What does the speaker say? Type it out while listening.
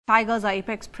Tigers are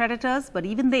apex predators, but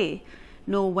even they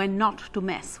know when not to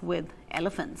mess with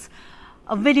elephants.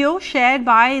 A video shared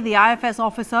by the IFS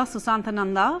officer Susanta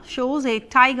Nanda shows a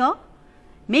tiger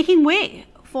making way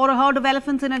for a herd of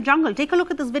elephants in a jungle. Take a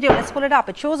look at this video. Let's pull it up.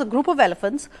 It shows a group of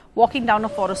elephants walking down a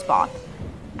forest path.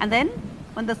 And then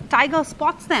when the tiger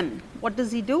spots them, what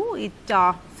does he do? It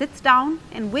sits down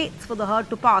and waits for the herd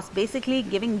to pass, basically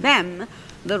giving them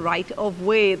the right of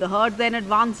way. The herd then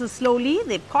advances slowly.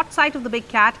 They've caught sight of the big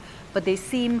cat, but they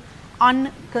seem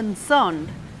unconcerned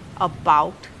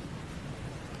about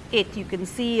it. You can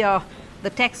see the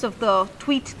text of the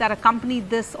tweet that accompanied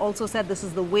this also said this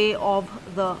is the way of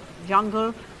the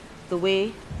jungle, the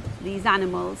way these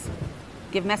animals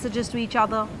give messages to each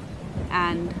other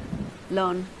and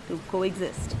learn to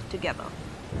coexist together.